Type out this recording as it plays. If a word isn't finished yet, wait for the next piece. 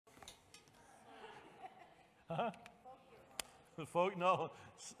Folk, no.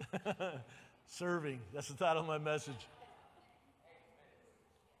 Serving. That's the title of my message.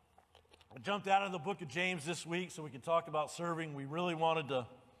 I jumped out of the book of James this week so we could talk about serving. We really wanted to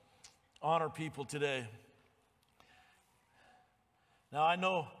honor people today. Now, I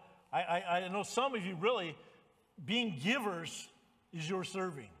know some of you really, being givers is your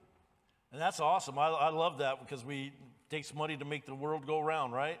serving. And that's awesome. I love that because it takes money to make the world go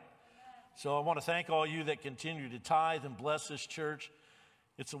round, right? So I want to thank all you that continue to tithe and bless this church.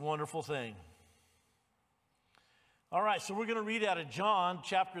 It's a wonderful thing. All right, so we're going to read out of John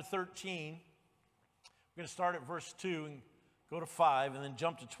chapter 13. We're going to start at verse 2 and go to 5, and then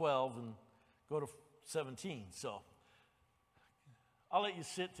jump to 12 and go to 17. So I'll let you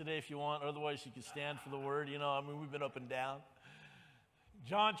sit today if you want. Otherwise, you can stand for the word. We've been up and down.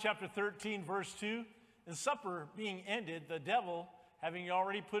 John chapter 13, verse 2. And supper being ended, the devil, having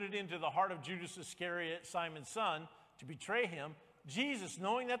already put it into the heart of Judas Iscariot, Simon's son, to betray him, Jesus,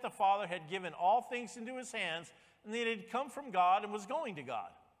 knowing that the Father had given all things into his hands, and that it had come from God and was going to God,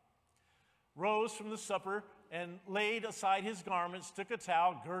 rose from the supper and laid aside his garments, took a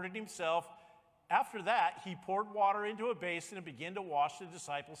towel, girded himself. After that, he poured water into a basin and began to wash the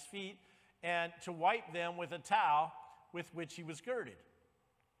disciples' feet and to wipe them with a towel with which he was girded.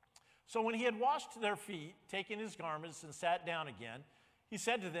 So when he had washed their feet, taken his garments and sat down again, he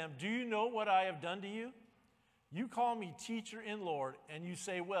said to them, "Do you know what I have done to you? You call me teacher and Lord, and you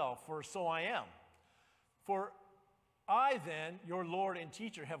say, well, for so I am. For I then, your Lord and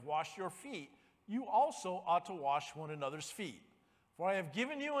teacher, have washed your feet. You also ought to wash one another's feet. For I have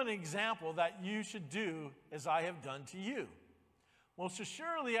given you an example that you should do as I have done to you. Most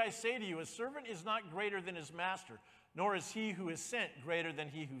assuredly I say to you, a servant is not greater than his master, nor is he who is sent greater than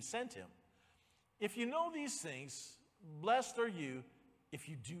he who sent him. If you know these things, blessed are you if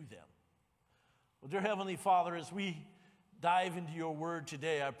you do them." Well, dear Heavenly Father, as we dive into your word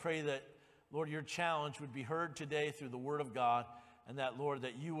today, I pray that, Lord, your challenge would be heard today through the word of God, and that, Lord,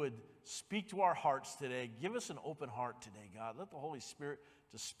 that you would speak to our hearts today. Give us an open heart today, God. Let the Holy Spirit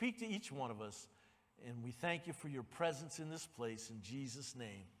to speak to each one of us, and we thank you for your presence in this place. In Jesus'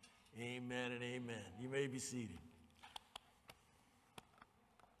 name, amen and amen. You may be seated.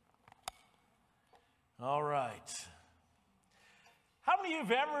 All right. How many of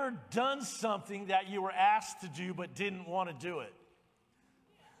you have ever done something that you were asked to do but didn't want to do it?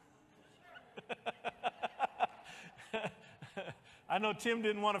 I know Tim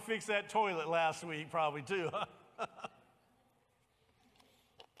didn't want to fix that toilet last week, probably too.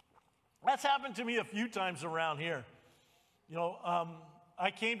 That's happened to me a few times around here. I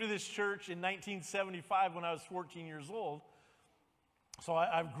came to this church in 1975 when I was 14 years old. So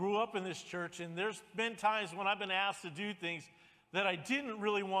I grew up in this church, and there's been times when I've been asked to do things that I didn't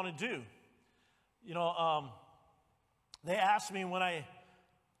really want to do. They asked me when I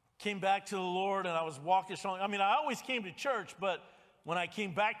came back to the Lord and I was walking strong. I always came to church, but when I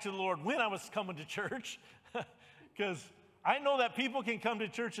came back to the Lord, when I was coming to church, because I know that people can come to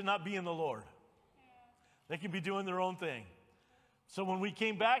church and not be in the Lord. They can be doing their own thing. So when we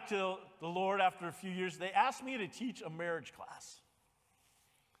came back to the Lord after a few years, they asked me to teach a marriage class.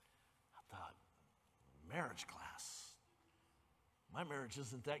 I thought, marriage class? My marriage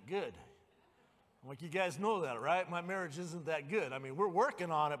isn't that good. I'm like, you guys know that, right? My marriage isn't that good. We're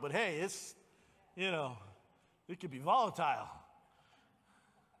working on it, but hey, it's, it could be volatile.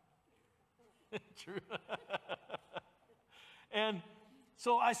 True. And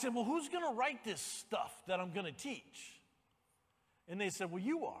so I said, well, who's going to write this stuff that I'm going to teach? And they said, well,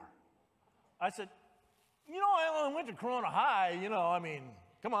 you are. I said, I only went to Corona High,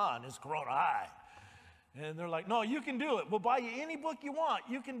 come on, it's Corona High. And they're like, no, you can do it. We'll buy you any book you want.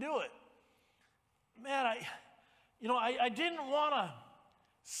 You can do it. Man, I didn't want to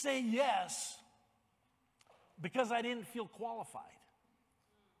say yes because I didn't feel qualified.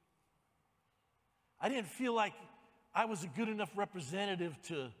 I didn't feel like I was a good enough representative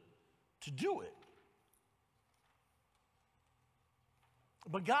to do it.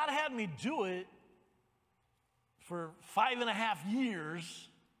 But God had me do it for 5.5 years,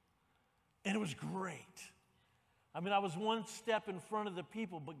 and it was great. I was one step in front of the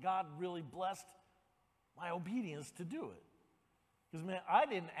people, but God really blessed my obedience to do it. Because, man, I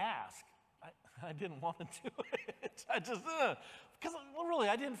didn't ask. I didn't want to do it. Because really,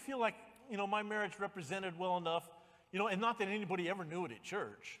 I didn't feel like, my marriage represented well enough, and not that anybody ever knew it at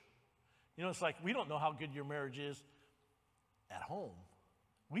church. It's like, we don't know how good your marriage is at home.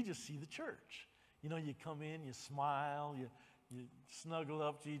 We just see the church. You come in, you smile, you snuggle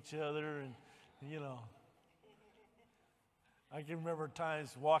up to each other, and I can remember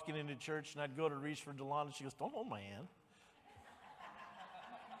times walking into church and I'd go to reach for Delana. She goes, don't hold my hand.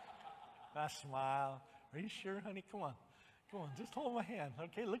 I smile. Are you sure, honey? Come on. Come on, just hold my hand.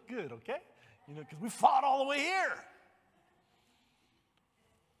 Okay, look good, okay? You know, because we fought all the way here.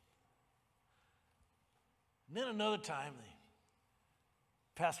 And then another time,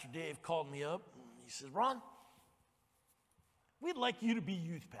 Pastor Dave called me up. And he says, Ron, we'd like you to be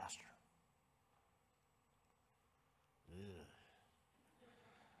youth pastor. Ugh.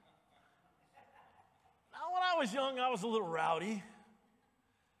 Now, when I was young, I was a little rowdy.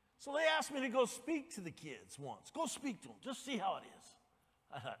 So they asked me to go speak to the kids once. Go speak to them. Just see how it is.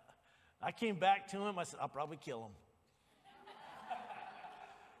 I came back to him. I said, I'll probably kill him.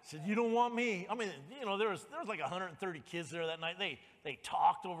 He said, you don't want me. I mean, you know, there was like 130 kids there that night. They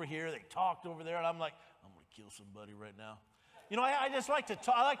talked over here. They talked over there. And I'm like, I'm going to kill somebody right now. You know, I just like to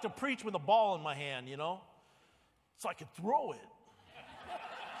talk. I like to preach with a ball in my hand, you know, so I could throw it.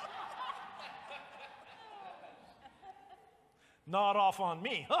 Not off on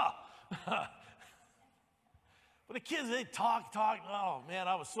me, huh? But the kids, they talk. Oh, man,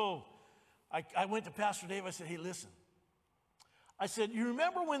 I went to Pastor Dave. I said, hey, listen. I said, you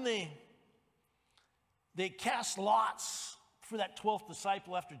remember when they cast lots for that 12th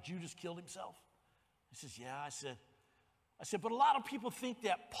disciple after Judas killed himself? He says, yeah. I said, but a lot of people think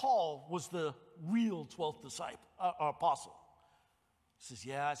that Paul was the real 12th disciple, apostle. He says,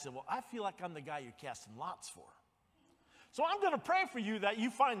 yeah. I said, well, I feel like I'm the guy you're casting lots for. So I'm going to pray for you that you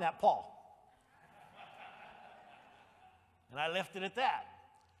find that Paul. And I left it at that.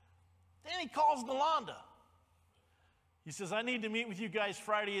 Then he calls Delonda. He says, I need to meet with you guys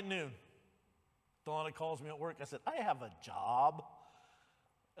Friday at noon. Delonda calls me at work. I said, I have a job.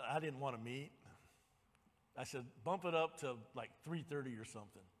 I didn't want to meet. I said, bump it up to like 3:30 or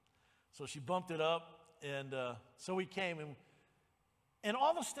something. So she bumped it up, and so we came, and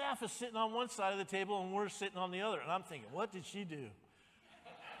all the staff is sitting on one side of the table, and we're sitting on the other. And I'm thinking, what did she do?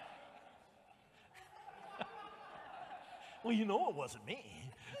 Well, you know it wasn't me.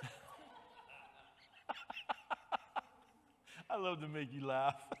 I love to make you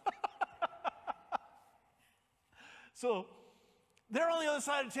laugh. So they're on the other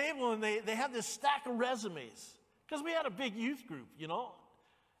side of the table, and they have this stack of resumes. Because we had a big youth group, you know.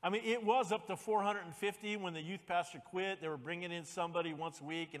 I mean, it was up to 450 when the youth pastor quit. They were bringing in somebody once a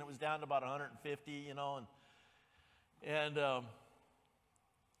week, and it was down to about 150, you know. And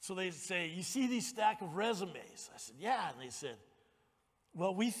so they say, you see these stack of resumes? I said, yeah. And they said,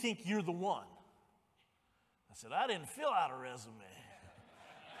 well, we think you're the one. I said, I didn't fill out a resume.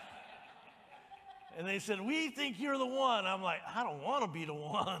 And they said, we think you're the one. I'm like, I don't want to be the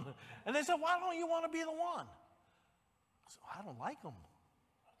one. And they said, why don't you want to be the one? I said, I don't like them.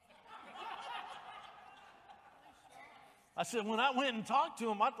 I said, when I went and talked to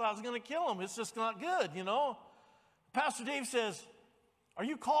him, I thought I was going to kill him. It's just not good, you know. Pastor Dave says, are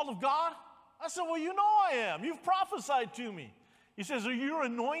you called of God? I said, well, you know I am. You've prophesied to me. He says, are you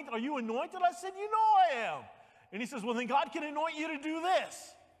anointed? I said, you know I am. And he says, well, then God can anoint you to do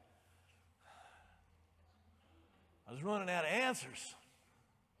this. I was running out of answers.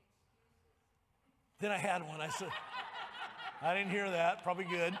 Then I had one. I said, I didn't hear that. Probably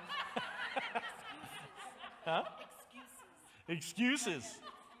good. Huh? Excuses.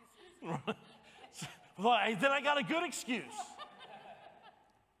 Well, then I got a good excuse.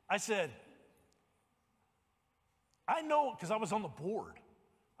 I said, I know, because I was on the board.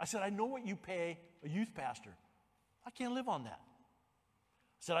 I said, I know what you pay a youth pastor. I can't live on that.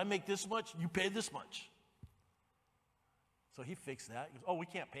 I said, I make this much, you pay this much. So he fixed that. He goes, oh, we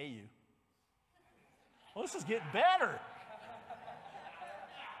can't pay you. Well, this is getting better.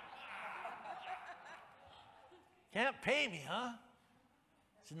 Can't pay me, huh? I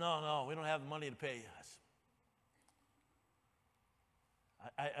said, no, we don't have the money to pay you.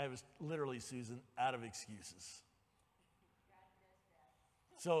 I was literally, Susan, out of excuses.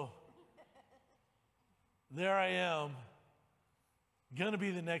 So there I am, going to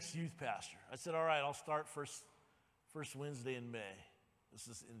be the next youth pastor. I said, all right, I'll start first Wednesday in May. This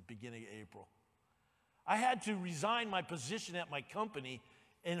is in the beginning of April. I had to resign my position at my company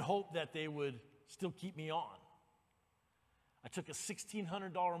and hope that they would still keep me on. I took a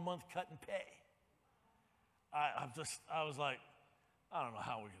 $1,600 a month cut in pay. I was like, I don't know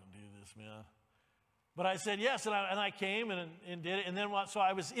how we're going to do this, man. But I said yes, and I came and did it. And then so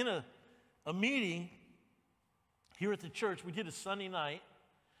I was in a meeting here at the church. We did a Sunday night.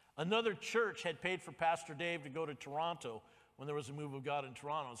 Another church had paid for Pastor Dave to go to Toronto when there was a move of God in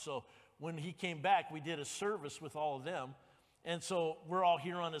Toronto. So when he came back, we did a service with all of them. And so we're all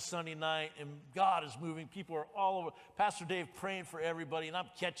here on a Sunday night, and God is moving. People are all over. Pastor Dave praying for everybody, and I'm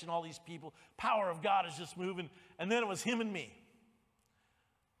catching all these people. Power of God is just moving. And then it was him and me.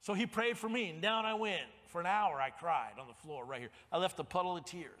 So he prayed for me, and down I went. For an hour, I cried on the floor right here. I left a puddle of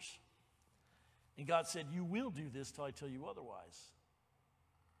tears. And God said, you will do this till I tell you otherwise.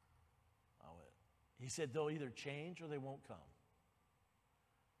 I went. He said, they'll either change or they won't come.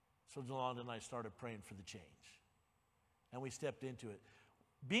 So Delonda and I started praying for the change. And we stepped into it.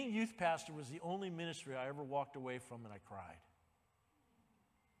 Being youth pastor was the only ministry I ever walked away from and I cried.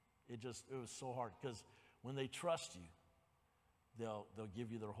 It was so hard because when they trust you, they'll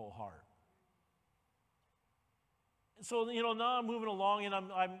give you their whole heart. So, now I'm moving along, and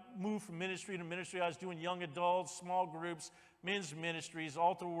I moved from ministry to ministry. I was doing young adults, small groups, men's ministries,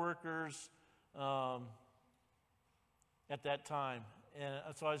 altar workers at that time. And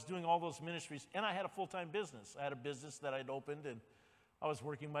so I was doing all those ministries, and I had a full-time business. I had a business that I'd opened, and I was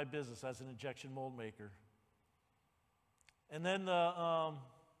working my business as an injection mold maker. And then the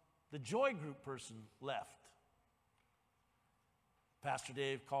Joy Group person left. Pastor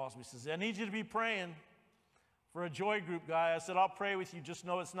Dave calls me, says, I need you to be praying for a Joy Group guy. I said, I'll pray with you, just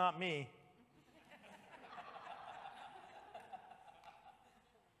know it's not me.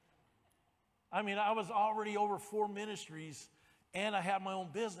 I mean, I was already over 4 ministries, and I had my own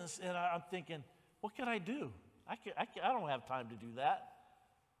business, and I'm thinking, what can I do? I don't have time to do that.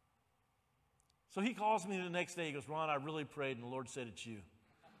 So he calls me the next day. He goes, Ron, I really prayed, and the Lord said it's you.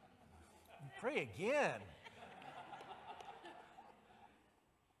 Pray again.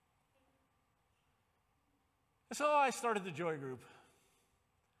 So I started the Joy Group.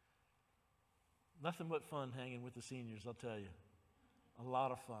 Nothing but fun hanging with the seniors, I'll tell you. A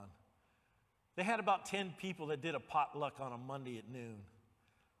lot of fun. They had about 10 people that did a potluck on a Monday at noon.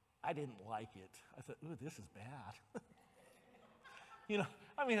 I didn't like it. I thought, ooh, this is bad.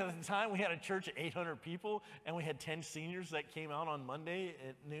 At the time we had a church of 800 people, and we had 10 seniors that came out on Monday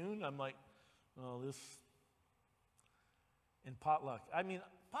at noon. I'm like, oh, this. And potluck.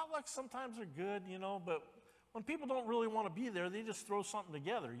 Potlucks sometimes are good, but when people don't really want to be there, they just throw something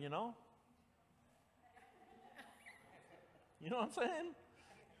together, You know what I'm saying?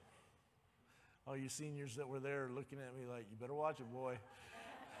 Oh, you seniors that were there looking at me like, you better watch it, boy.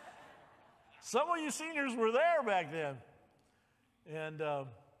 Some of you seniors were there back then. And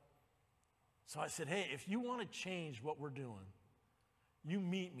so I said, hey, if you want to change what we're doing, you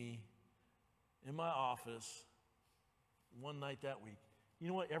meet me in my office one night that week. You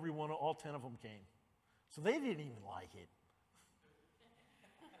know what? All 10 of them came. So they didn't even like it.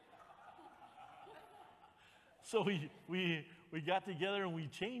 So we got together and we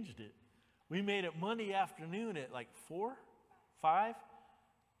changed it. We made it Monday afternoon at like 4, 5,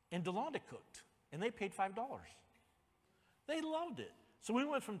 and Delonda cooked, and they paid $5. They loved it. So we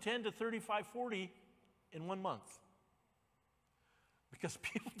went from 10 to 35, 40 in 1 month because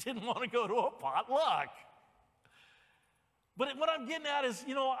people didn't want to go to a potluck. But what I'm getting at is,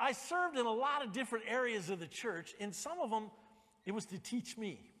 I served in a lot of different areas of the church, and some of them, it was to teach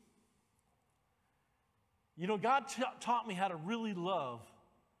me. God taught me how to really love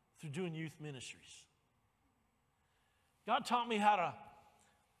through doing youth ministries. God taught me how to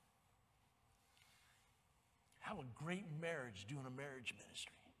have a great marriage doing a marriage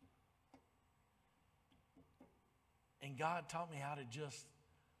ministry. And God taught me how to just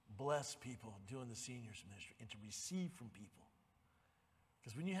bless people doing the seniors ministry and to receive from people.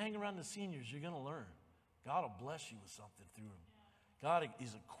 Because when you hang around the seniors, you're going to learn. God will bless you with something through them. God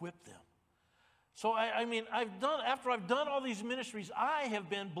has equipped them. So, after I've done all these ministries, I have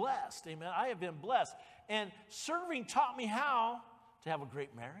been blessed. Amen. I have been blessed. And serving taught me how to have a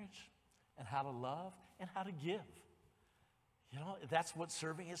great marriage and how to love and how to give. That's what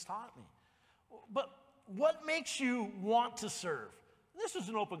serving has taught me. But what makes you want to serve? This is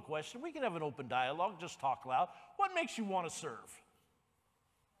an open question. We can have an open dialogue. Just talk loud. What makes you want to serve?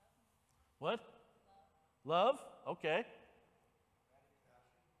 What? Love? Okay.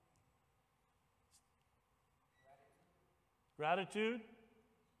 Gratitude?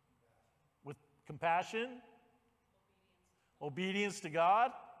 With compassion? Obedience to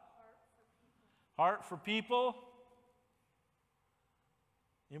God? Heart for people?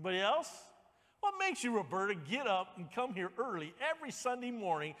 Anybody else? What makes you, Roberta, get up and come here early every Sunday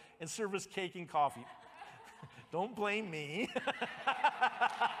morning and serve us cake and coffee? Don't blame me.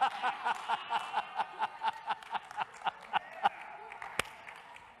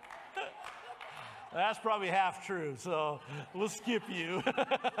 That's probably half true, so we'll skip you.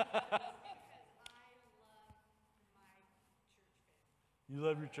 You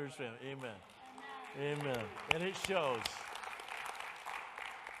love your church family. Amen. Amen. And it shows.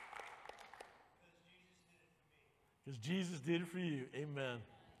 Because Jesus did it for you. Amen.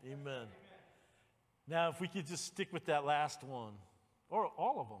 Amen. Now, if we could just stick with that last one, or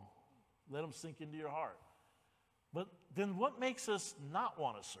all of them, let them sink into your heart. But then what makes us not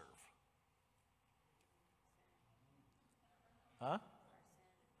want to serve? Huh?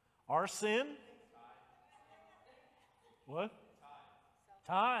 Our sin? What?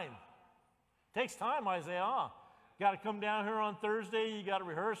 Time. Takes time, Isaiah. Got to come down here on Thursday. You got to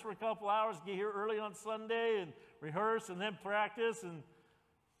rehearse for a couple hours. Get here early on Sunday and rehearse and then practice and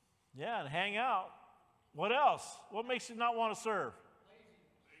and hang out. What else? What makes you not want to serve?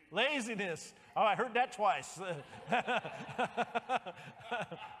 Laziness. Oh, I heard that twice.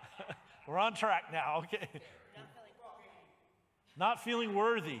 We're on track now. Okay. Not feeling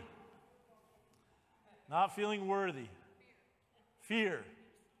worthy. Not feeling worthy. Fear.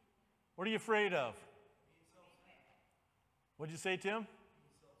 What are you afraid of? What did you say, Tim?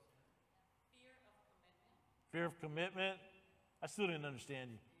 Fear of commitment. I still didn't understand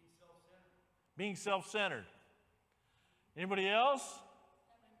you. Being self-centered. Anybody else?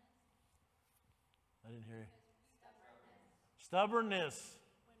 I didn't hear you. Stubbornness.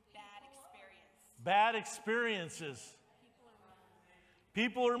 Bad experiences.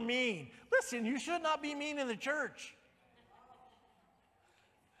 People are mean. Listen, you should not be mean in the church.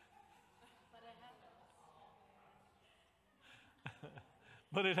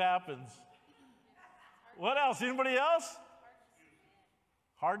 But it happens. What else? Anybody else?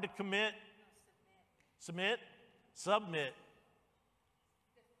 Hard to commit. Submit. Submit.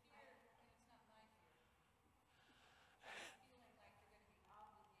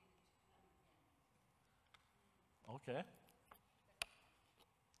 Okay.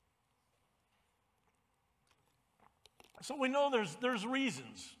 So we know there's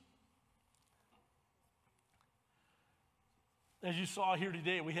reasons. As you saw here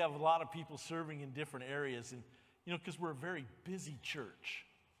today, we have a lot of people serving in different areas, and because we're a very busy church.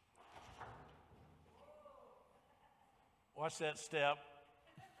 Watch that step.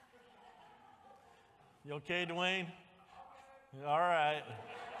 You okay, Dwayne? All right.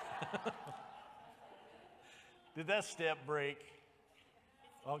 Did that step break?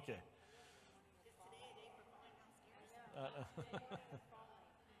 Okay.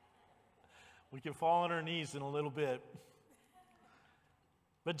 We can fall on our knees in a little bit.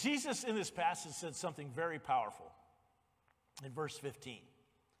 But Jesus in this passage said something very powerful in verse 15.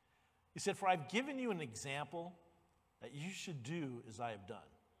 He said, "For I've given you an example that you should do as I have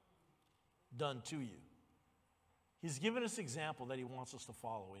done to you." He's given us an example that he wants us to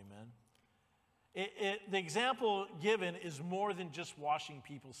follow, amen? The example given is more than just washing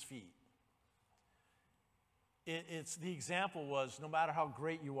people's feet. It's the example was, no matter how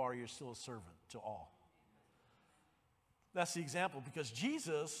great you are, you're still a servant to all. That's the example, because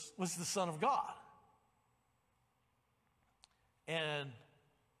Jesus was the Son of God. And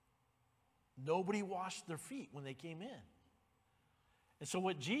nobody washed their feet when they came in. And so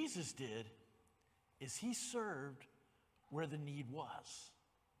what Jesus did is he served where the need was.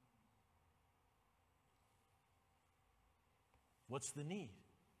 What's the need?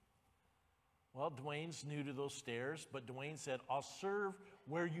 Well, Dwayne's new to those stairs, but Dwayne said, "I'll serve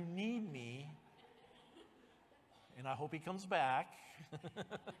where you need me." And I hope he comes back.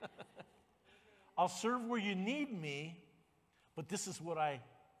 "I'll serve where you need me, but this is what I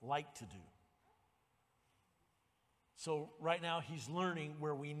like to do." So right now he's learning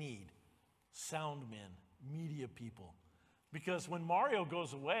where we need sound men, media people. Because when Mario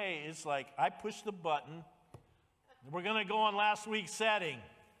goes away, it's like I push the button. We're going to go on last week's setting.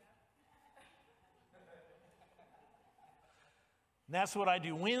 And that's what I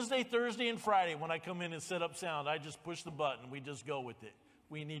do Wednesday, Thursday, and Friday when I come in and set up sound. I just push the button. We just go with it.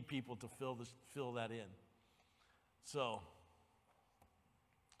 We need people to fill that in. So,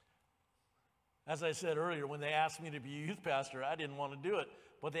 as I said earlier, when they asked me to be a youth pastor, I didn't want to do it.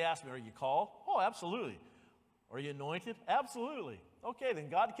 But they asked me, "Are you called?" "Oh, absolutely." "Are you anointed?" "Absolutely." "Okay, then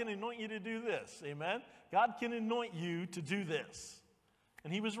God can anoint you to do this." Amen? God can anoint you to do this.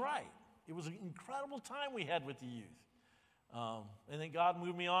 And he was right. It was an incredible time we had with the youth. And then God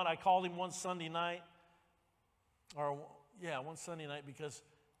moved me on. I called him one Sunday night. One Sunday night, because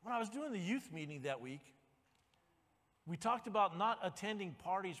when I was doing the youth meeting that week, we talked about not attending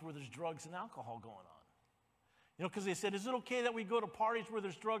parties where there's drugs and alcohol going on. Because they said, "Is it okay that we go to parties where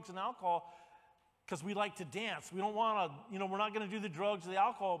there's drugs and alcohol? Because we like to dance. We don't want to, we're not going to do the drugs or the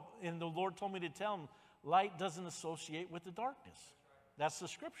alcohol." And the Lord told me to tell them, light doesn't associate with the darkness. That's the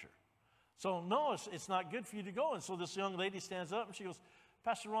scripture. So no, it's not good for you to go. And so this young lady stands up and she goes,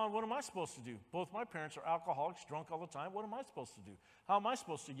 "Pastor Ron, what am I supposed to do? Both my parents are alcoholics, drunk all the time. What am I supposed to do? How am I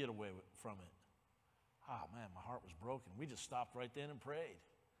supposed to get away from it?" Oh, man, my heart was broken. We just stopped right then and prayed.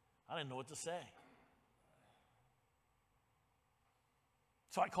 I didn't know what to say.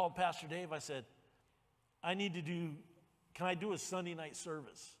 So I called Pastor Dave. I said, can I do a Sunday night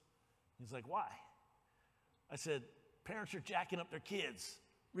service? He's like, why? I said, parents are jacking up their kids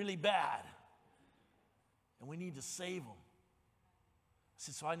really bad, and we need to save them. I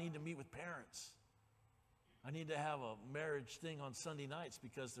said, so I need to meet with parents. I need to have a marriage thing on Sunday nights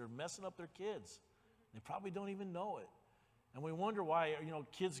because they're messing up their kids. They probably don't even know it. And we wonder why,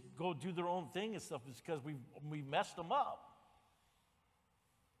 kids go do their own thing and stuff. It's because we messed them up.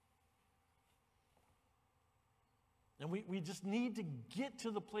 And we just need to get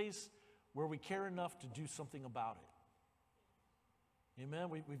to the place where we care enough to do something about it. Amen?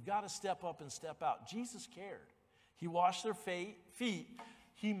 We've got to step up and step out. Jesus cared. He washed their feet.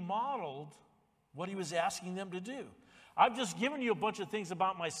 He modeled what he was asking them to do. I've just given you a bunch of things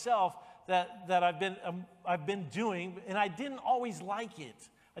about myself that I've been doing, and I didn't always like it.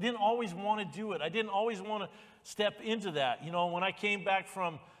 I didn't always want to do it. I didn't always want to step into that. When I came back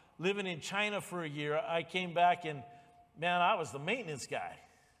from living in China for a year, I came back and, man, I was the maintenance guy.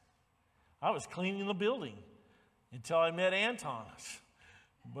 I was cleaning the building until I met Anton.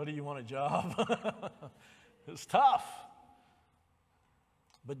 Buddy, you want a job? It was tough.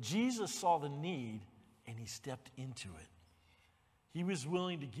 But Jesus saw the need, and he stepped into it. He was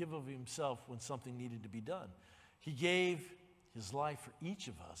willing to give of himself when something needed to be done. He gave his life for each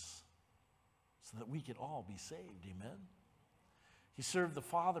of us so that we could all be saved. Amen? He served the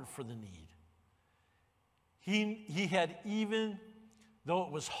Father for the need. He had, even though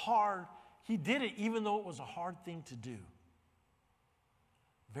it was hard, he did it even though it was a hard thing to do.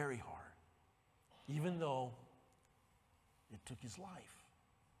 Very hard. Even though it took his life.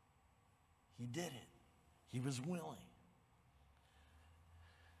 He did it. He was willing.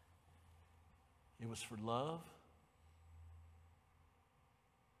 It was for love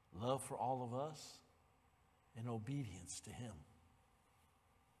for all of us, and obedience to him.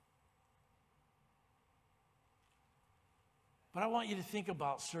 But I want you to think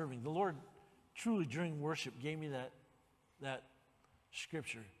about serving. The Lord truly during worship gave me that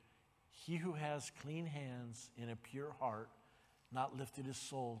scripture. He who has clean hands and a pure heart, not lifted his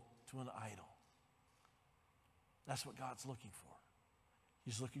soul to an idol. That's what God's looking for.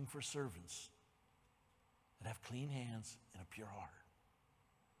 He's looking for servants that have clean hands and a pure heart.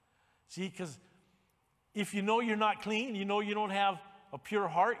 See, because if you know you're not clean, you know you don't have a pure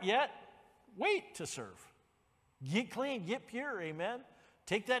heart yet, wait to serve. Get clean, get pure, amen?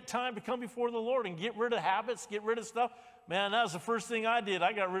 Take that time to come before the Lord and get rid of habits, get rid of stuff. Man, that was the first thing I did.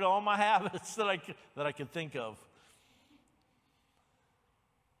 I got rid of all my habits that I could think of.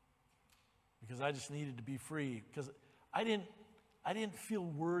 Because I just needed to be free. Because I didn't feel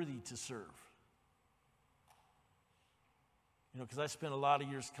worthy to serve. Because I spent a lot of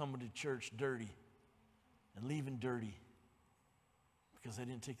years coming to church dirty and leaving dirty because I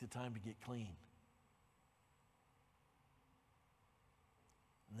didn't take the time to get clean.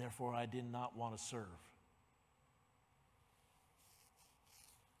 And therefore, I did not want to serve.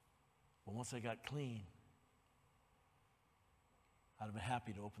 But once I got clean, I'd have been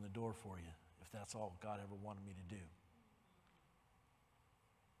happy to open the door for you if that's all God ever wanted me to do.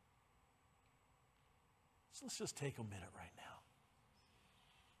 So let's just take a minute right now.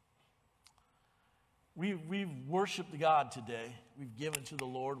 We've worshiped God today. We've given to the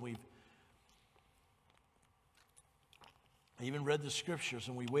Lord. I even read the scriptures,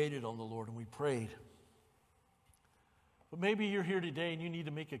 and we waited on the Lord, and we prayed. But maybe you're here today, and you need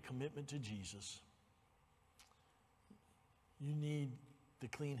to make a commitment to Jesus. You need the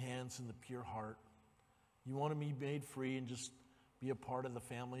clean hands and the pure heart. You want to be made free and just be a part of the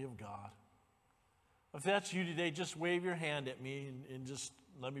family of God. If that's you today, just wave your hand at me and just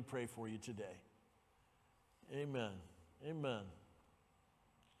let me pray for you today. Amen. Amen.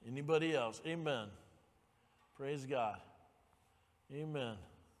 Anybody else? Amen. Praise God. Amen.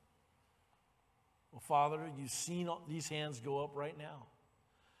 Well, Father, you've seen these hands go up right now.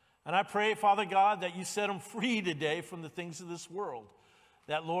 And I pray, Father God, that you set them free today from the things of this world.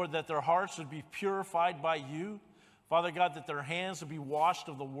 That, Lord, that their hearts would be purified by you. Father God, that their hands would be washed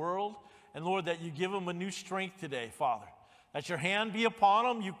of the world. And, Lord, that you give them a new strength today, Father. That your hand be upon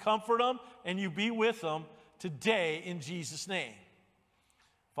them, you comfort them, and you be with them today in Jesus' name.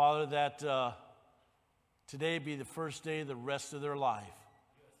 Father, that today be the first day of the rest of their life.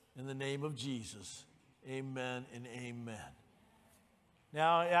 In the name of Jesus, amen and amen.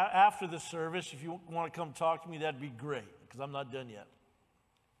 Now, after the service, if you want to come talk to me, that'd be great, because I'm not done yet.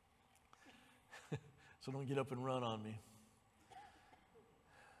 So don't get up and run on me.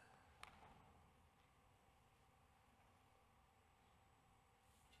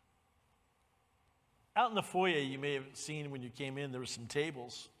 Out in the foyer, you may have seen when you came in, there were some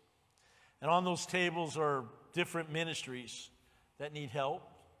tables. And on those tables are different ministries that need help.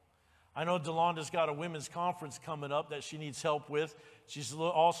 I know Delonda's got a women's conference coming up that she needs help with. She's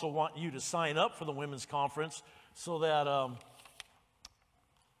also wanting you to sign up for the women's conference so that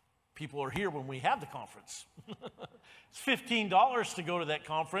people are here when we have the conference. It's $15 to go to that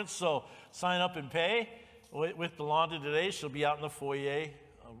conference, so sign up and pay. With Delonda today, she'll be out in the foyer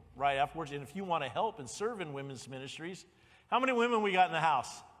right afterwards. And if you want to help and serve in women's ministries, how many women we got in the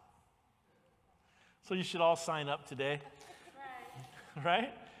house? So you should all sign up today.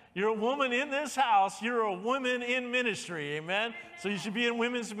 Right? You're a woman in this house. You're a woman in ministry. Amen? So you should be in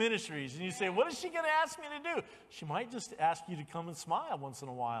women's ministries. And you say, what is she going to ask me to do? She might just ask you to come and smile once in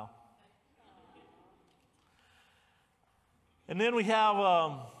a while. And then we have,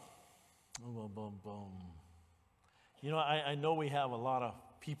 you know, I know we have a lot of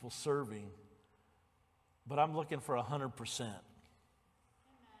people serving, but I'm looking for 100%.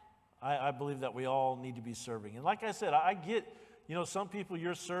 I believe that we all need to be serving. And like I said, I get, you know, some people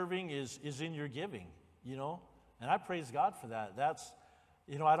you're serving is in your giving, you know, and I praise God for that. That's,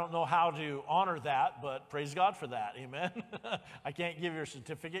 you know, I don't know how to honor that, but praise God for that, amen. I can't give you a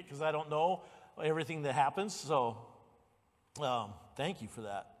certificate because I don't know everything that happens, so thank you for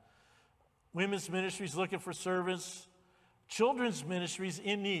that. Women's ministries looking for servants. Children's ministries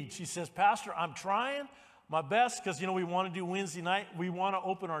in need. She says, Pastor, I'm trying my best because, you know, we want to do Wednesday night. We want to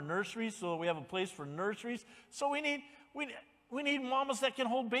open our nurseries so that we have a place for nurseries. So we need mamas that can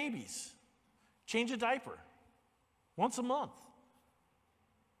hold babies. Change a diaper once a month.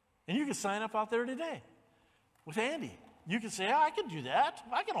 And you can sign up out there today with Andy. You can say, I can do that.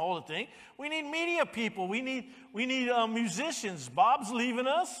 I can hold a thing. We need media people. We need musicians. Bob's leaving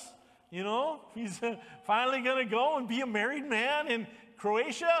us. You know, he's finally going to go and be a married man in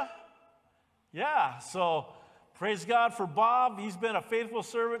Croatia. Yeah, so praise God for Bob. He's been a faithful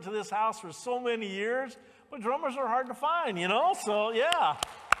servant to this house for so many years. But drummers are hard to find, you know, so yeah.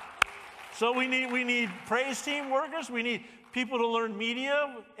 So we need praise team workers. We need people to learn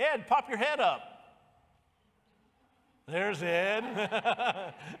media. Ed, pop your head up. There's Ed.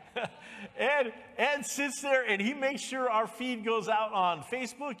 Ed sits there and he makes sure our feed goes out on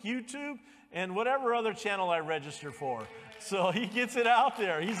Facebook, YouTube, and whatever other channel I register for. So he gets it out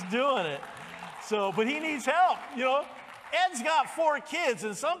there. He's doing it. So, but he needs help. You know, Ed's got 4 kids,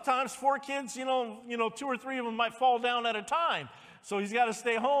 and sometimes 4 kids, you know, 2 or 3 of them might fall down at a time. So he's got to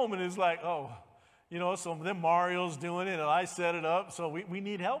stay home, and it's like, oh, you know, so then Mario's doing it, and I set it up. So we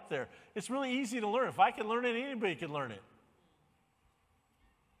need help there. It's really easy to learn. If I can learn it, anybody can learn it.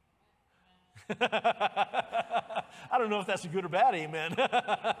 I don't know if that's a good or bad amen.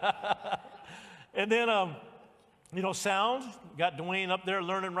 And then, you know, sound. Got Dwayne up there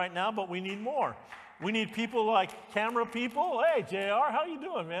learning right now, but we need more. We need people like camera people. Hey, JR, how you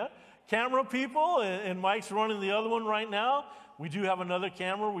doing, man? Camera people, and Mike's running the other one right now. We do have another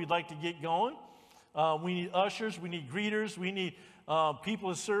camera we'd like to get going. We need ushers. We need greeters. We need people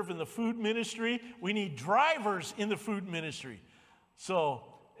to serve in the food ministry. We need drivers in the food ministry. So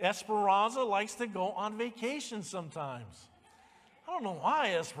Esperanza likes to go on vacation sometimes. I don't know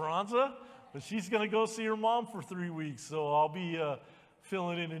why, Esperanza, but she's going to go see her mom for 3 weeks. So I'll be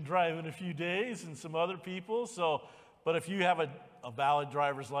filling in and driving a few days, and some other people. So, but if you have a valid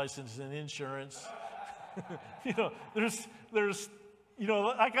driver's license and insurance, you know, there's, you know,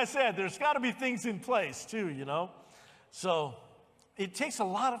 like I said, there's got to be things in place too, you know. So it takes a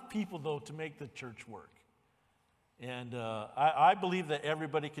lot of people, though, to make the church work. And I believe that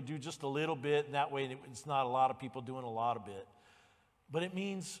everybody could do just a little bit, and that way it's not a lot of people doing a lot of it. But it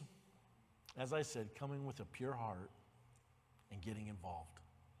means, as I said, coming with a pure heart and getting involved.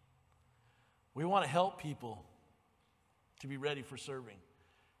 We want to help people to be ready for serving.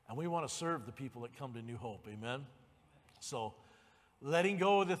 And we want to serve the people that come to New Hope, amen? So letting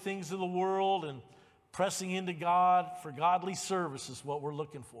go of the things of the world and pressing into God for godly service is what we're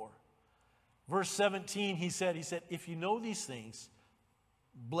looking for. Verse 17, he said, if you know these things,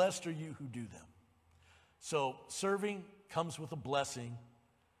 blessed are you who do them. So serving comes with a blessing.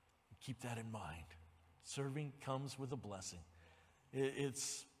 Keep that in mind. Serving comes with a blessing.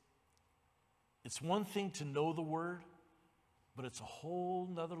 It's one thing to know the word, but it's a whole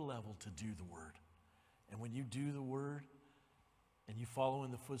nother level to do the word. And when you do the word and you follow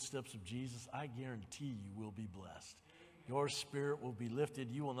in the footsteps of Jesus, I guarantee you will be blessed. Your spirit will be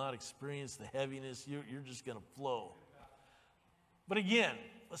lifted. You will not experience the heaviness. You're just going to flow. But again,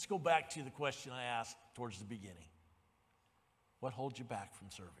 let's go back to the question I asked towards the beginning. What holds you back from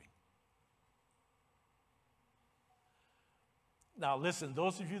serving? Now, listen,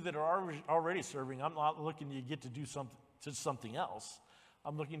 those of you that are already serving, I'm not looking to get to do something else.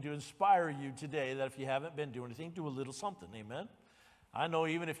 I'm looking to inspire you today that if you haven't been doing anything, do a little something. Amen? I know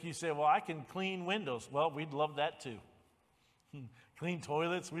even if you say, well, I can clean windows. Well, we'd love that too. Clean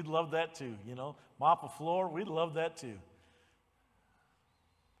toilets, we'd love that too. You know, mop a floor, we'd love that too.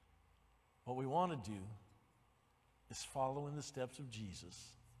 What we want to do is follow in the steps of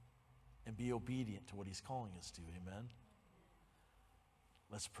Jesus and be obedient to what he's calling us to. Amen?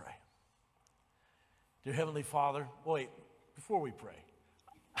 Let's pray. Dear Heavenly Father, wait, before we pray,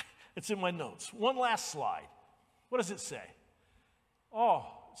 it's in my notes. One last slide. What does it say? Oh,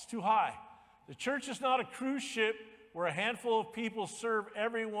 it's too high. The church is not a cruise ship where a handful of people serve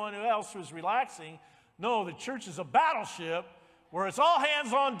everyone else who is relaxing. No, the church is a battleship where it's all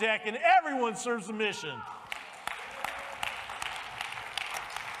hands on deck and everyone serves the mission.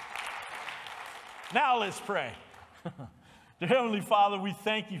 Now let's pray. Dear Heavenly Father, we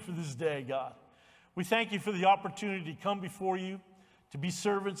thank you for this day, God. We thank you for the opportunity to come before you, to be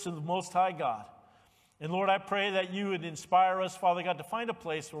servants of the Most High God. And Lord, I pray that you would inspire us, Father God, to find a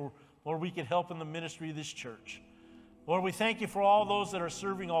place where, Lord, we can help in the ministry of this church. Lord, we thank you for all those that are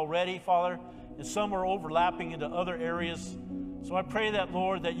serving already, Father, and some are overlapping into other areas. So I pray that,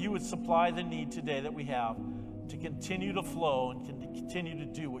 Lord, that you would supply the need today that we have to continue to flow and continue to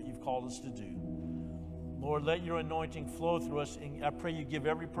do what you've called us to do. Lord, let your anointing flow through us, and I pray you give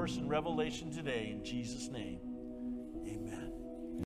every person revelation today in Jesus' name. Amen.